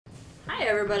Hi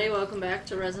everybody, welcome back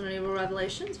to Resident Evil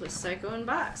Revelations with Psycho and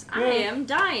Box. I Yeah. am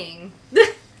dying.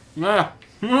 Yeah.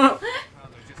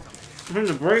 In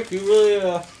the break, you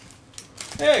really,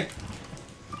 Hey!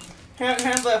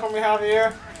 Hand that for me,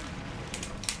 Javier.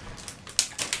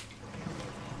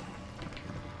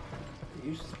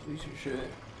 Use this piece of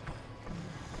shit.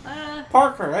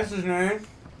 Parker, that's his name.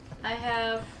 I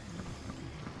have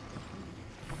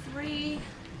 3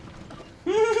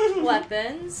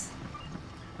 weapons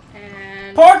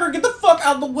and Parker, get the fuck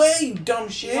out of the way, you dumb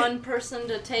shit! 1 person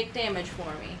to take damage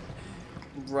for me.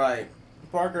 Right.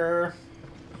 Parker.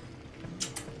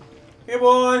 Hey,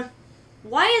 boy.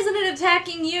 Why isn't it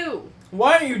attacking you?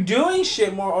 Why are you doing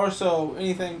shit more or so?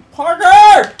 Anything?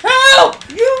 Parker! Help!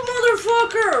 You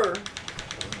motherfucker!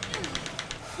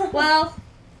 Well,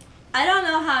 I don't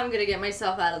know how I'm gonna get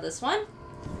myself out of this one.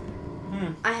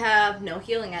 I have no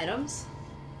healing items.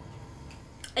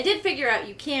 I did figure out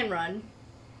you can run.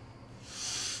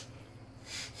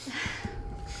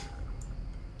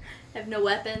 I have no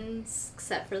weapons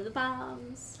except for the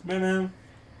bombs. Man,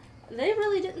 They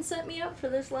really didn't set me up for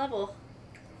this level.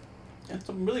 it's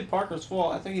really Parker's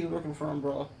fault. I think he's working for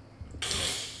Umbrella.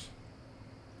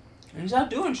 And he's not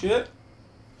doing shit.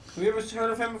 Have you ever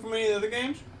heard of him from any of the other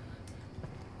games?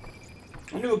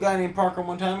 I knew a guy named Parker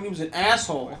one time and he was an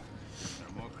asshole. There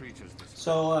are more creatures this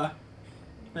So,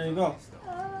 there you go.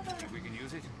 Think we can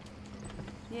use it?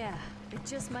 Yeah, it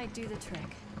just might do the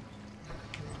trick.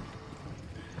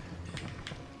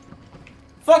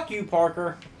 Fuck you,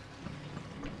 Parker.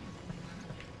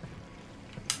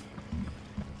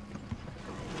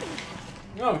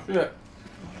 Oh, shit. The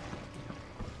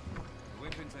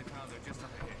weapons I found are just up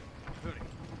ahead. Hurry.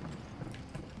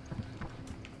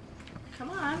 Come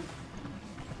on.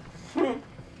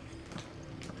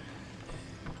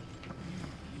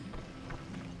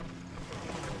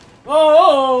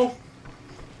 Oh!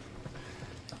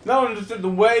 That one just did the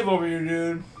wave over you,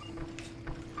 dude.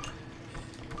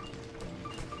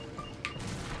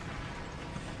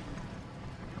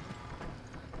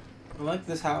 I like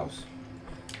this house.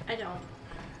 I don't.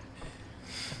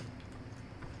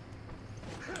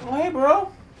 Oh, hey,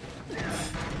 bro.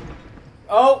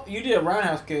 Oh, you did a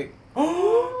roundhouse kick.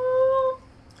 Oh!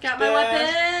 Got my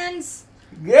weapons!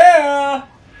 Yeah!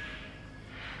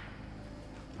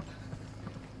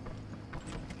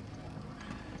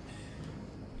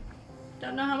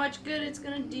 Don't know how much good it's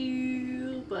gonna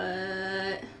do,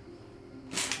 but...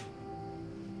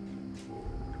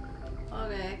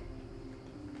 Okay.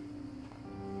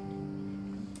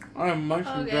 I am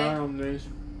munching Okay. down on these.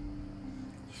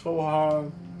 So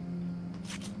hard.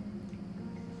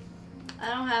 I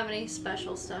don't have any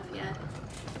special stuff yet.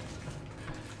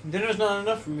 Dinner's not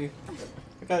enough for me.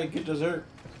 I gotta get dessert.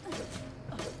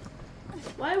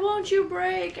 Why won't you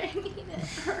break? I need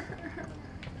it.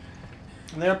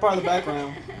 And they're part of the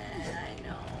background. I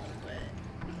know,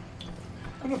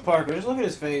 but... Look at Parker. Just look at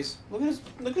his face. Look at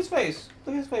his face.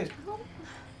 Look at his face.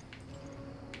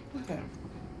 Look at him.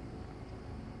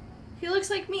 He looks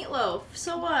like Meatloaf.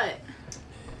 So what?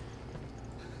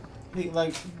 He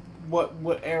like what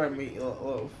era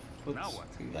Meatloaf? What's Now what?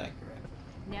 accurate?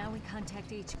 Now we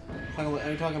contact each.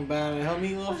 Are you talking about Help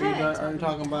Meatloaf? Or Okay. are you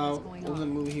talking about what was the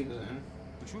movie he was in?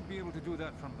 We should be able to do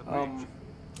that from the bridge.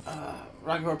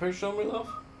 Rocky Horror Picture Show Meatloaf?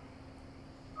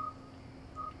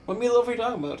 What Meatloaf are you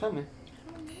talking about? Tell me.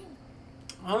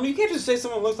 I don't know, you can't just say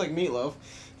someone looks like Meatloaf.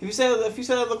 If you said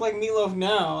I look like Meatloaf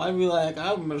now, I'd be like,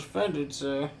 I'm offended,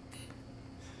 sir.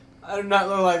 I do not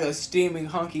look like a steaming,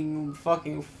 hunking,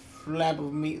 fucking flap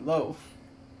of meatloaf.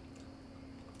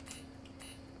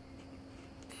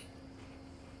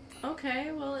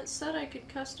 Okay, well it said I could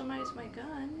customize my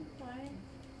gun. Why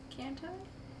can't I?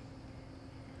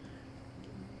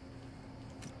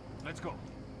 Let's go.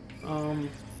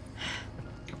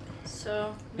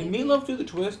 So... Did maybe- Meatloaf do the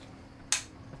twist?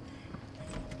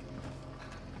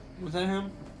 Was that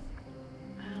him?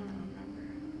 I don't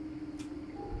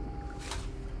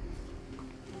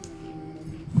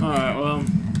remember. Alright, well.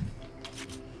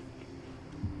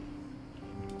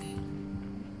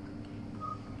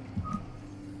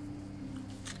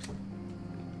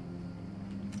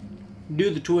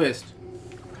 Do the twist.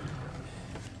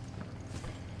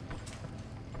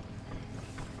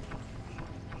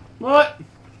 What?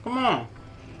 Come on.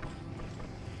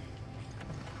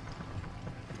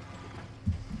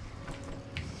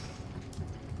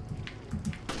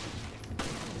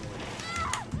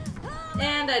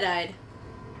 And I died.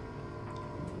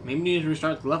 Maybe you need to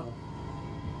restart the level.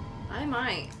 I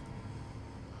might.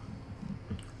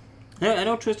 Yeah, I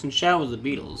know Twist and Shout was the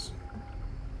Beatles.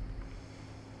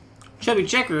 Chubby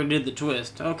Checker did the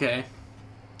twist. Okay.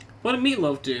 What did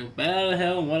Meatloaf do? Bad out of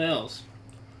hell and what else?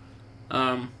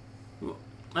 And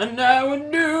I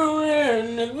would do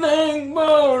anything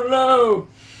for love.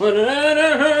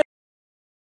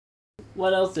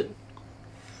 What else did?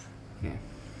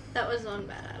 That was on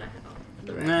Bad Out of Hell.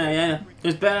 The record. Yeah.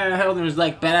 There's Bad Out of Hell. There was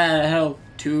like Bad Out of Hell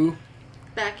 2.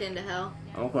 Back into Hell.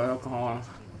 Okay, hold on.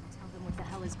 Tell them what the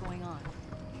hell is going on.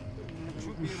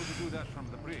 Should be able to do that from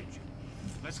the bridge.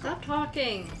 Let's go. Stop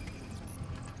talking.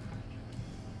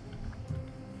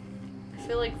 I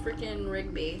feel like freaking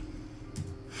Rigby.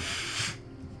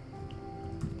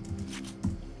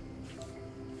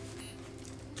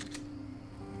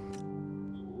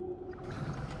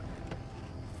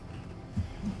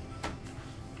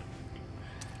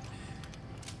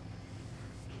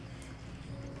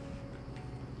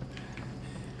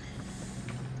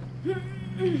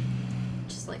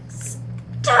 Just like,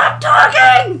 stop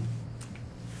talking!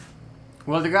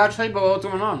 Well, they gotta tell you about what's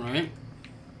going on, right?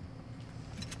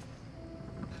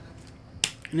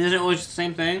 And isn't it always the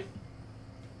same thing?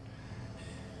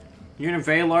 You're in a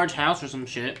very large house or some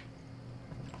shit.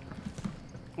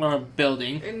 Or a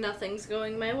building. And nothing's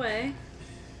going my way.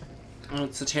 And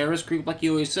it's a terrorist group like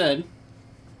you always said.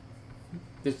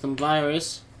 There's some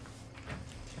virus.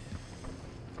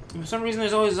 And for some reason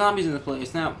there's always zombies in the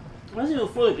place. Now, Resident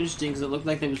Evil 4 looked interesting because it looked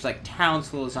like there was like towns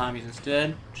full of zombies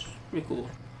instead. Which is pretty cool.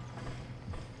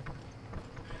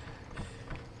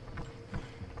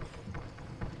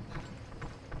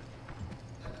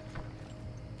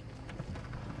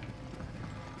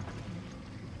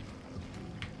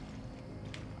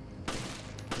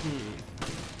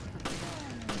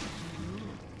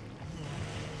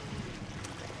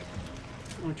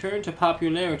 Return to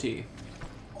popularity.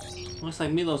 Looks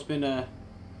like Milo's been This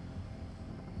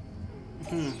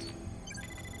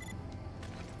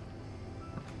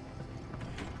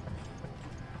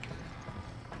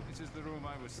is the room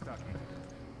I was stuck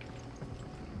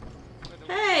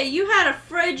in. Hey, you had a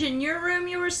fridge in your room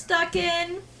you were stuck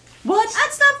in? What?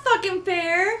 That's not fucking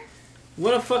fair!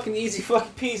 What a fucking easy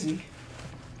fucking peasy.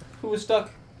 Who was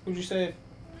stuck? Who'd you say?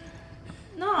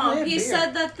 No, Yeah, he beer.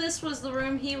 said that this was the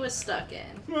room he was stuck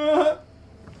in. I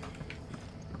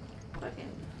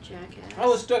Fucking jackass.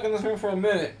 was stuck in this room for a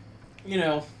minute. You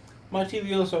know, my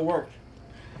TV also worked.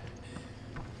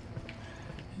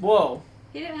 Whoa.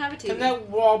 He didn't have a TV. Can that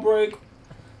wall break?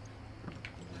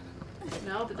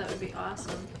 No, but that would be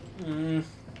awesome.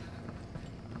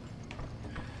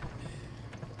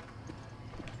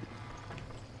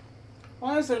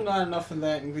 Why is there not enough of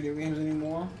that in video games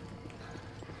anymore?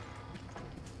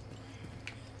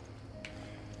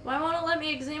 Why won't it let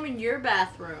me examine your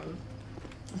bathroom?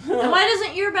 And why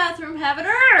doesn't your bathroom have an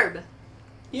herb?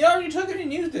 He already took it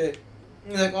and used it.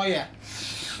 And he's like, oh yeah,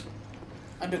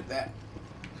 I did that.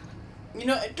 You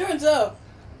know, it turns out,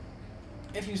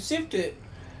 if you sift it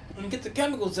and get the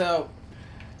chemicals out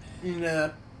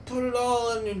and put it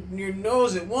all in your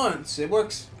nose at once, it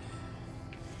works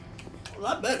a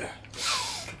lot better.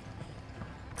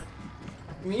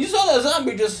 I mean, you saw that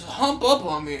zombie just hump up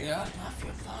on me. I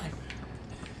feel fine.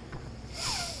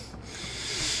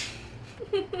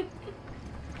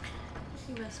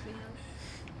 You messed me up.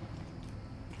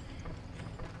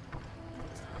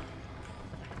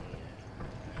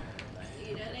 I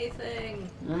need anything.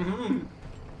 Mm-hmm.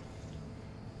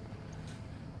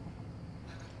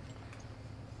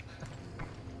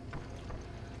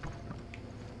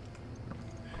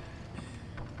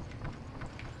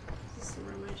 This is the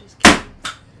room I just came.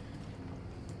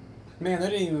 Man, that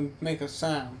didn't even make a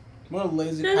sound. What a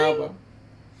lazy Really? cowboy.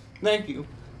 Thank you.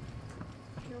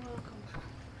 You're welcome.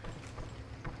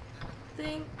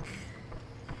 Think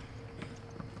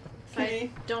if Okay. I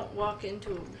don't walk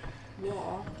into a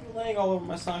wall. You're laying all over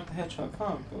my Sonic the Hedgehog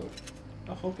comic book.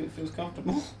 I hope it feels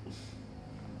comfortable.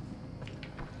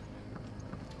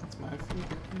 That's my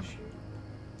favorite issue.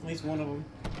 At least one of them.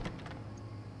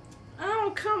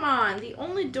 Oh, come on. The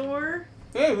only door.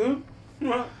 Hey, man.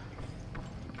 What?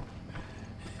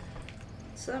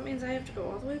 So that means I have to go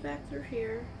all the way back through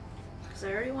here. Because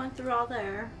I already went through all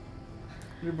there.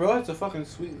 Your bro has a fucking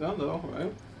sweet gun, though,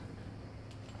 right?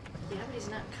 Yeah, but he's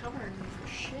not covering me for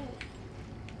shit.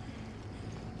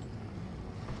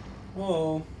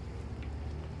 Whoa.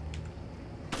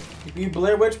 You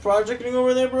Blair Witch Projecting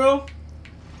over there, bro?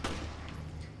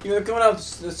 You gonna coming out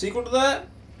with a sequel to that?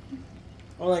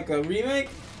 Or like a remake?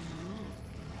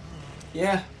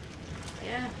 Yeah.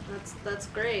 Yeah, that's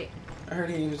great. I heard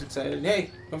he was excited. Hey,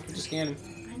 don't forget to scan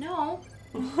him. I know.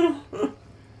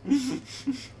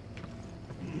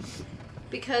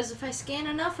 Because if I scan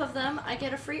enough of them, I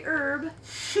get a free herb.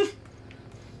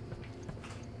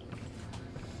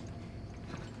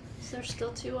 Is there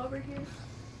still two over here?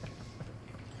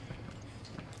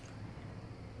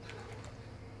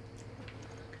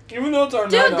 Even though it's our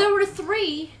night Dude, off. there were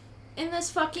 3 in this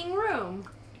fucking room.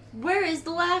 Where is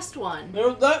the last one? There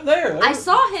was that there. I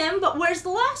saw him, but where's the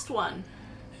last one?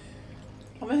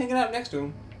 I'm hanging out next to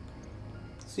him.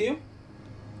 See him?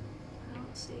 I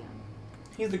don't see him.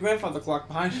 He's the grandfather clock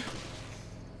behind him.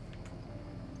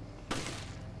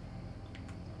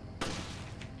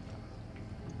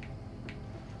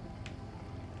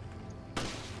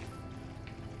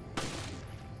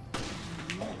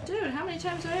 Dude, how many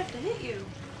times do I have to hit you?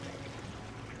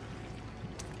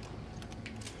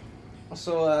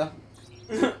 So,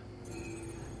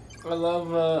 I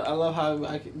love how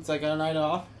it's like our night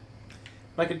off.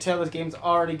 But I can tell this game's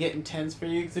already getting tense for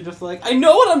you because they're just like, I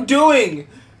know what I'm doing!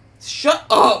 Shut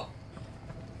up!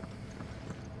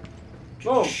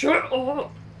 Oh, shut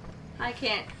up! I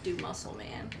can't do Muscle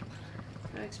Man.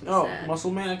 That makes me Oh, sad.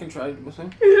 Muscle Man, I can try to do Muscle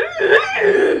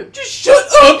Man. Just shut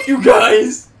up, you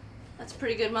guys! That's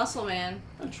pretty good Muscle Man.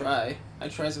 I try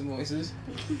some voices.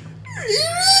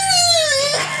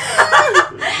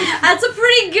 That's a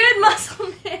pretty good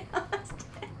Muscle Man.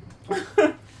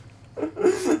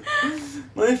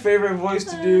 My favorite voice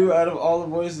to do out of all the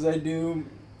voices I do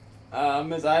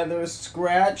is either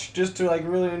Scratch, just to like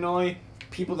really annoy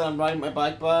people that I'm riding my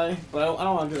bike by, but I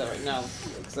don't want to do that right now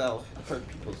because I've heard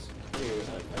people's ears.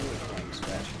 I really like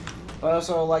Scratch. But I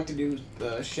also like to do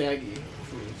Shaggy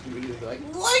from Scooby-Doo. Like,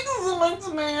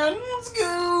 man, let's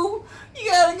go.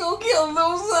 You gotta go kill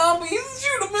those zombies.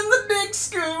 Shoot them in the dick,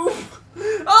 Scoob.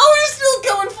 Oh, he's still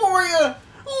coming for you.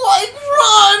 Like,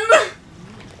 run.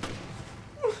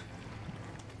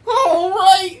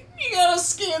 Alright, you gotta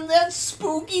scan that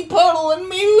spooky puddle and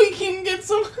maybe we can get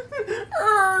some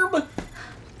herb.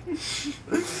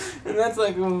 And that's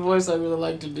like a voice I really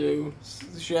like to do.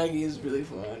 Shaggy is really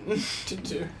fun to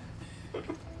do.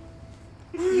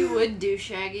 You would do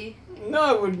Shaggy. No,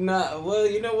 I would not. Well,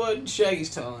 you know what? Shaggy's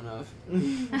tall enough.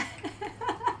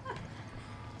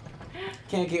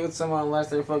 Can't get with someone unless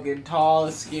they're fucking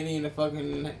tall, skinny, and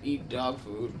fucking eat dog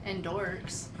food. And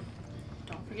dorks.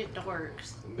 Don't forget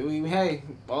dorks. Hey,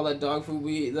 all that dog food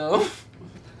we eat, though.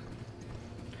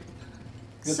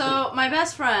 Good So, my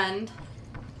best friend,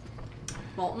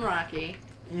 Molten Rocky,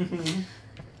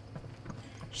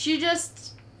 she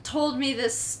just told me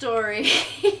this story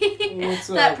What's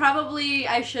that up? probably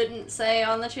I shouldn't say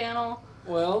on the channel,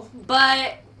 Well,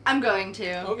 but I'm going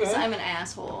to, because Okay. I'm an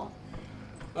asshole.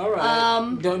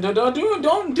 alright. Don't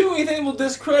do anything that will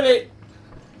discredit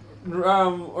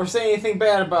or say anything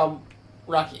bad about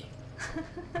Rocky.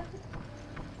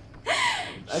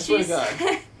 I swear to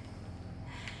God.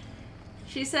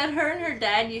 She said her and her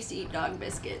dad used to eat dog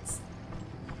biscuits.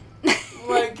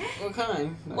 Like, what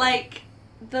kind? Like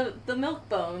the milk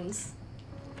bones.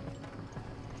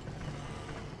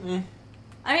 Eh.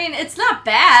 I mean, it's not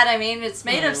bad. I mean, it's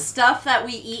made No. of stuff that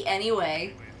we eat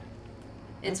anyway.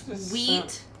 It's That's just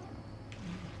wheat,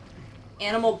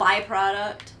 animal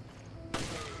byproduct,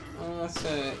 Let's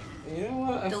say, you know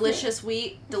what? delicious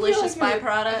wheat, I feel delicious like I feel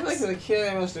byproducts. like as a kid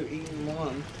I must have eaten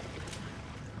one.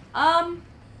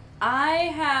 I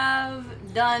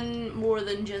have done more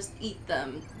than just eat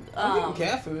them. I've eaten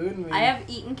cat food. I mean, I have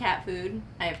eaten cat food.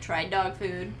 I have tried dog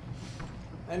food.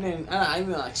 I didn't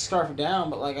like scarf it down,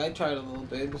 but like I tried a little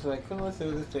bit. Just like, let's see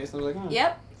what this tastes. And I was like,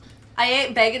 Yep. I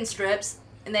ate bacon strips,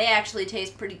 and they actually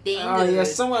taste pretty dang Oh good. yeah,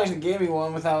 someone actually gave me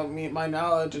one without my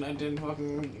knowledge, and I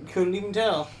couldn't even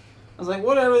tell. I was like,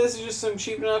 whatever. This is just some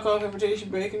cheap knockoff imitation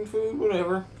bacon food.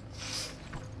 Whatever.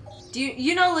 Do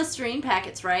you know Listerine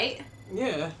packets, right?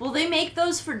 Yeah. Well, they make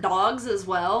those for dogs as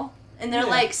well, and they're Yeah.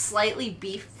 like slightly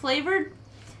beef flavored.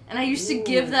 And I used to Ooh.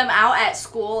 give them out at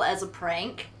school as a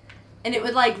prank, and it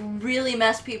would like really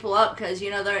mess people up because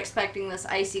they're expecting this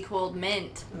icy cold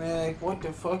mint. And they're like, what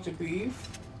the fuck, the beef?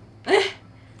 They're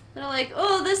like,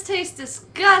 oh, this tastes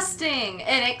disgusting,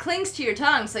 and it clings to your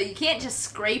tongue, so you can't just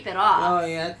scrape it off. Oh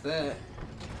yeah, that's that.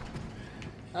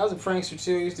 I was a prankster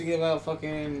too. I used to give out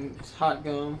fucking hot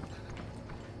gum.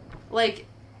 Like,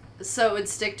 so it would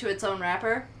stick to its own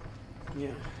wrapper.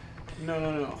 Yeah.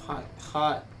 No.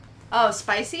 Hot. Oh,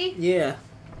 spicy? Yeah.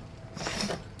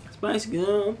 Spice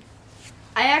gum.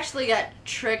 I actually got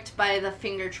tricked by the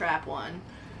finger trap one.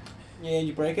 Yeah,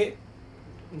 you break it?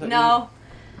 No,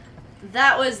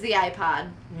 that was the iPod.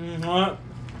 What?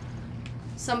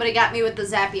 Somebody got me with the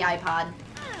Zappy iPod.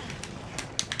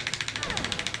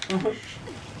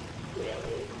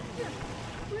 Really?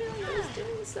 Really? I was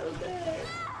doing so good.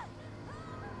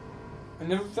 I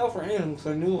never fell for anything,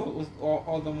 so I knew it was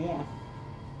all the more.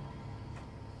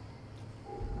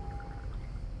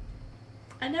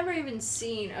 I never even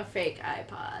seen a fake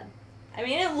iPod. I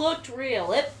mean, it looked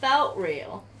real. It felt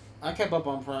real. I kept up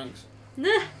on pranks.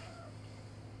 Nah.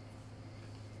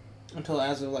 until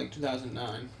as of like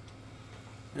 2009.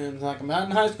 And it's like, I'm not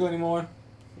in high school anymore.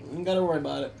 You ain't gotta worry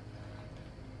about it.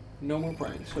 No more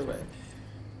pranks. Hooray.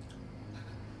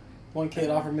 One kid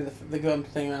offered me the gum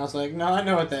thing, and I was like, no, I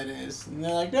know what that is. And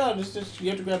they're like, no, just you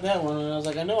have to grab that one. And I was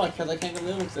like, I know, because I can't get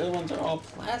the other ones. The other ones are all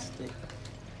plastic.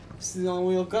 This is the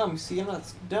only real gum. See, I'm not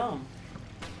dumb.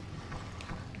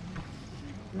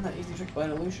 I'm not easy tricked by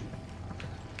an illusion.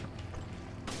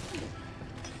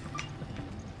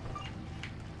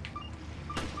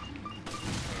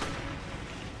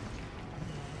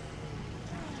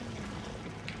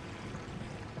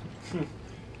 Did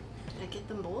I get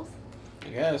them both? I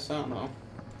guess, I don't know.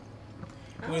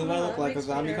 I What don't do I know, look that like? A makes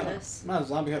me zombie? nervous. Not a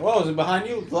zombie. Whoa, is it behind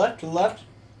you? Left? To the left?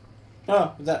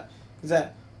 Oh, is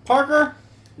that Parker?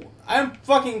 I'm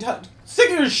fucking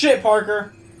sick of your shit,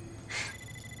 Parker.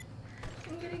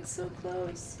 I'm getting so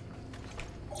close.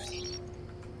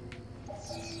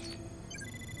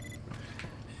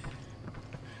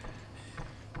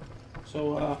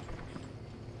 So, what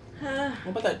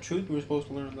about that truth we were supposed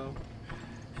to learn, though?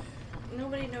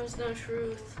 Nobody knows no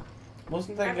truth.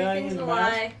 Wasn't that guy Everything's in a the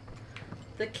mask? lie.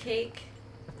 The cake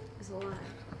is a lie.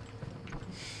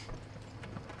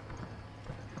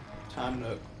 Tom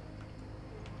Nook,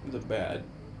 the bad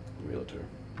realtor.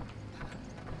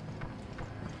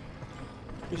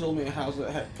 He sold me a house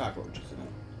that had cockroaches in it.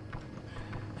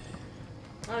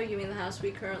 Oh, you mean the house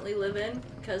we currently live in?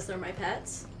 Because they're my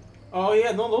pets? Oh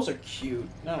yeah, no, those are cute.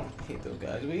 I don't hate those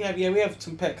guys. We have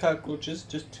some pet cockroaches,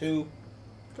 just 2,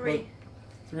 3.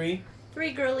 3.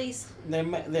 3 girlies. They're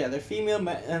female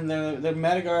and they're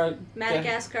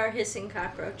Madagascar hissing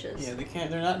cockroaches. Yeah,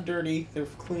 they're not dirty. They're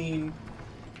clean.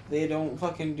 They don't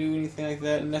fucking do anything like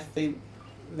that. And if they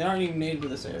aren't even native to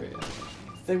this area.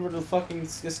 If they were to fucking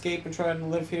escape and try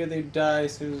and live here, they'd die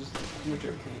as soon as winter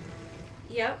came.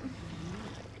 Yep.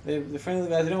 They're friendly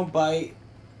guys. They don't bite.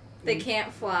 They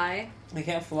can't fly. They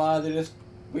can't fly. They're just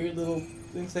weird little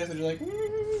insects that are like.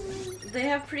 They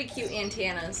have pretty cute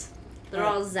antennas. They're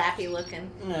all zappy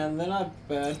looking. Yeah, they're not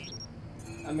bad.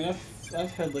 I mean,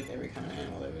 I've had like every kind of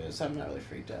animal there is. So I'm not really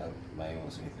freaked out by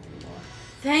almost anything anymore.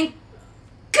 Thank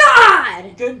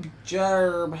God! Good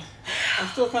job. I'm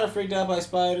still kind of freaked out by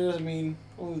spiders. I mean,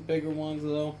 only the bigger ones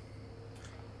though.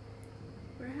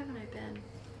 Where haven't I been?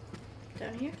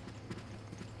 Down here?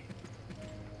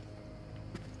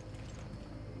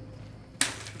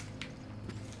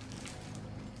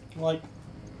 Like,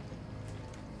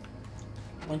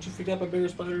 aren't you freaked out by bigger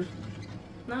spiders?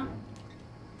 No.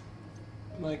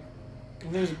 Like,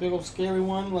 if there's a big old scary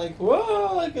one, like,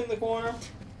 whoa, like in the corner.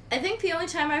 I think the only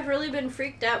time I've really been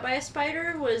freaked out by a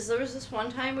spider was there was this one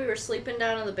time we were sleeping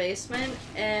down in the basement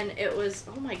and it was,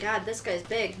 oh my God, this guy's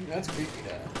big. That's creepy,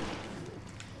 Dad.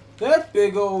 That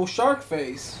big old shark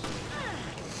face.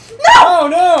 No! Oh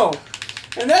no!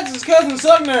 And that's his cousin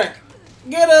Suckneck.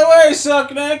 Get away,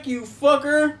 Suckneck, you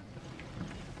fucker!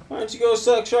 Why don't you go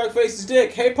suck Sharkface's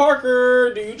dick? Hey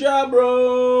Parker, do your job,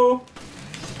 bro.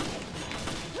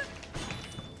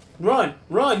 Run,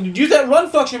 run! Use that run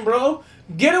function, bro.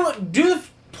 Get away. Do the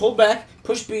pull back,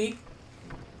 push B,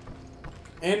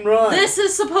 and run. This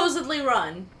is supposedly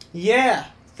run. Yeah,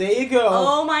 there you go.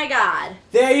 Oh my God.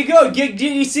 There you go. Did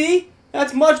you see?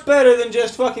 That's much better than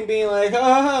just fucking being like,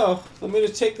 oh, let me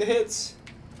just take the hits.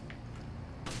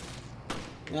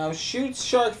 Now shoot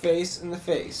Sharkface in the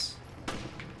face.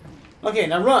 Okay,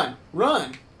 now run.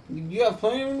 Run. You have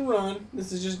plenty of room to run.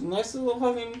 This is just a nice little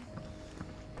fucking...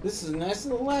 This is a nice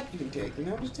little lap you can take. You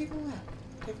know, just take a lap.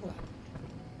 Take a lap.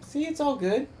 See, it's all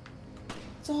good.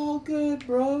 It's all good,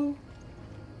 bro.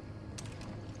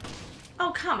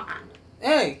 Oh, come on.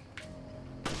 Hey!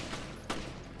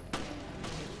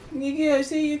 Yeah,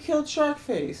 see, you killed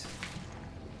Sharkface.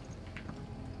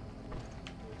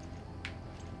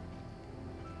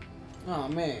 Oh,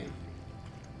 man.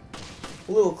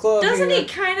 A little club Doesn't here. he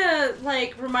kind of,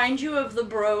 like, remind you of the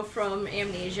bro from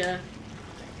Amnesia?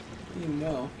 You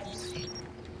know.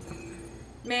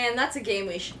 Man, that's a game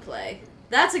we should play.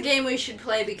 That's a game we should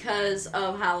play because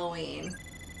of Halloween.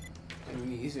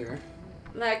 Amnesia.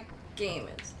 That game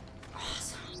is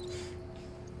awesome.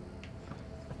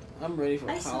 I'm ready for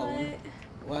I saw Halloween. it.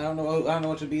 Well, I don't know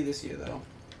what to be this year though.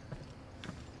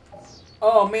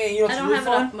 Oh man, you know I what's don't really have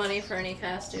fun? enough money for any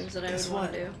costumes that I Guess would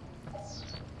want what? to do.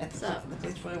 At What's up? the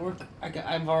place where I work,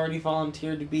 I've already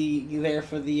volunteered to be there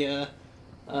for the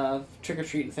trick or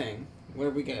treat thing,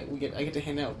 where I get to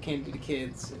hand out candy to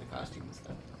kids in a costume and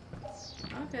stuff.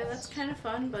 Okay, that's kind of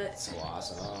fun, but It's so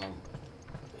awesome.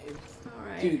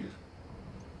 alright. Dude.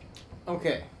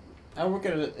 Okay, I work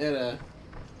at a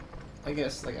I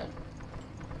guess like a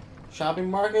shopping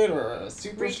market or a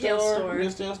superstore, Retail store.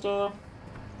 retail store.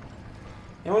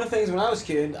 And one of the things when I was a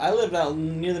kid, I lived out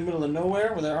near the middle of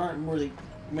nowhere where there aren't really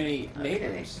many Okay.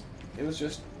 neighbors. It was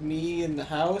just me in the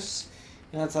house,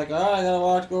 and it's like, oh, I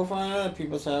gotta go find other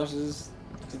people's houses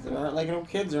because there aren't like no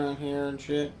kids around here and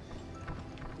shit.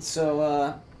 So,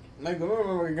 I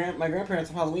remember my grandparents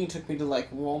on Halloween took me to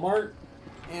like Walmart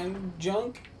and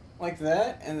junk like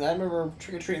that, and I remember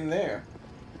trick or treating there.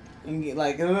 And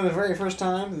like, and then the very first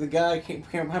time, the guy came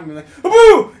behind me like,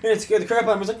 "Boo!" and it scared the crap out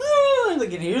of me. I was like, "Oh!" And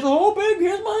like, here's the whole bag.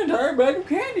 Here's my entire bag of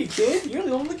candy, kid. You're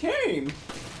the one that came.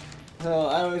 So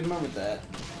I always remembered that.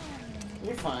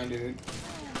 You're fine, dude.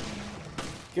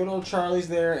 Good old Charlie's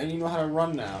there, and you know how to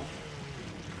run now.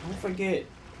 Don't forget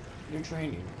your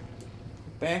training.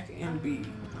 Back and B.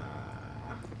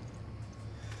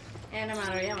 And I'm out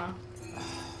of ammo.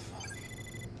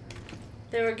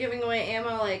 They were giving away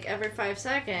ammo like every 5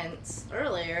 seconds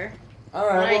earlier.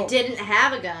 Alright, But I didn't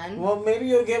have a gun. Well, maybe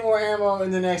you'll get more ammo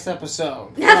in the next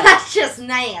episode. That's just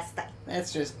nasty.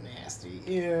 That's just nasty.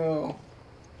 Ew.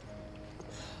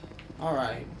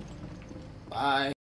 Alright. Bye.